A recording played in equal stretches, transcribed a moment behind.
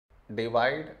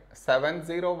divide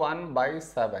 701 by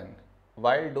 7.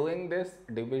 While doing this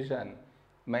division,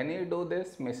 many do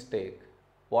this mistake.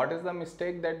 What is the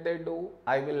mistake that they do?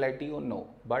 I will let you know.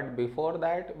 But before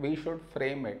that, we should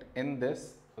frame it in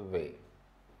this way.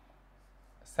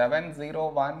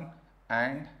 701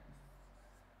 and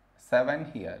 7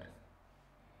 here.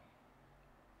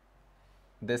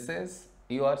 This is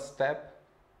your step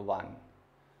 1.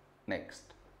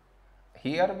 Next,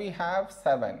 here we have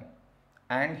 7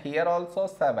 and here also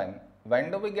 7.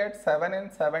 When do we get 7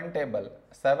 in 7 table?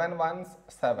 7 ones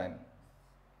 7.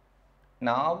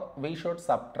 Now we should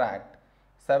subtract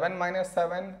 7 minus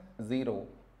 7, 0.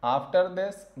 After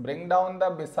this, bring down the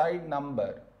beside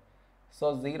number.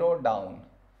 So 0 down.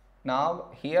 Now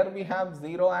here we have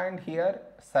 0 and here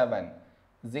 7.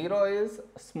 0 is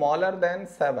smaller than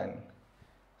 7.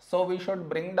 So we should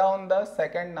bring down the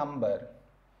second number.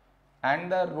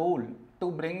 And the rule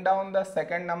to bring down the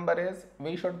second number is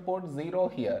we should put 0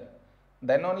 here.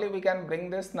 Then only we can bring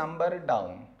this number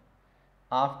down.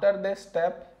 After this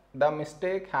step, the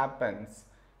mistake happens,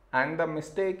 and the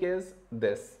mistake is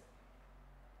this.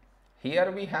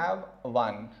 Here we have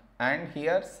 1 and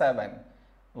here 7.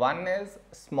 1 is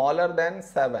smaller than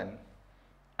 7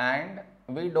 and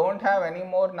we don't have any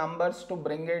more numbers to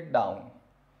bring it down.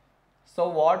 So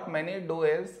what many do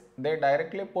is they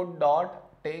directly put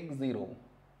dot, take 0,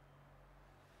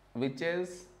 which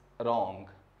is wrong.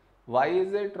 Why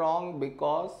is it wrong?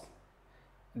 Because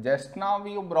just now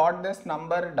you brought this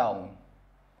number down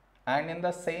and in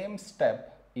the same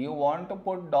step you want to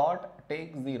put dot,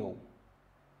 take 0,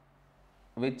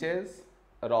 which is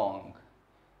wrong.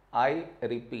 I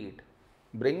repeat,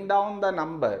 bring down the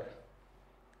number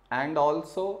and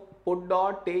also put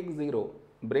dot, take 0.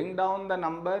 Bring down the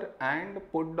number and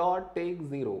put dot, take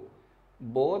 0.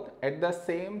 Both at the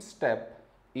same step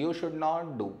you should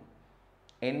not do.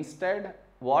 Instead,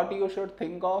 what you should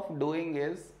think of doing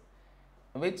is,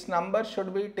 which number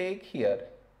should we take here?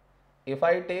 If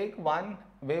I take 1,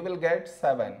 we will get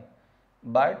 7.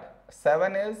 But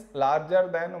 7 is larger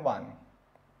than 1.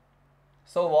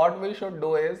 So what we should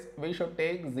do is, we should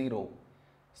take 0.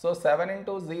 So 7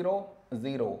 into 0,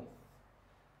 0.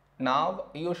 Now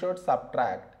you should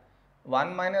subtract.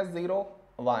 1 minus 0,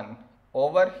 1.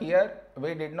 Over here,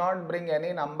 we did not bring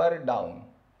any number down.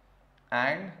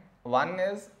 And 1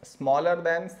 is smaller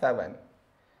than 7.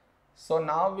 So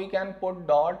now we can put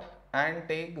dot and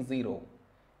take 0.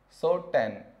 So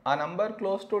 10. A number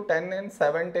close to 10 in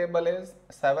 7 table is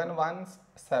 7 ones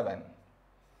 7.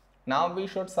 Now we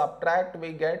should subtract,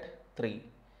 we get 3.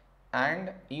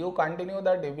 And you continue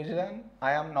the division.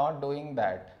 I am not doing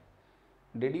that.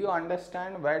 Did you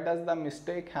understand where does the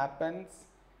mistake happens?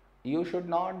 You should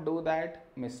not do that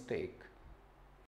mistake.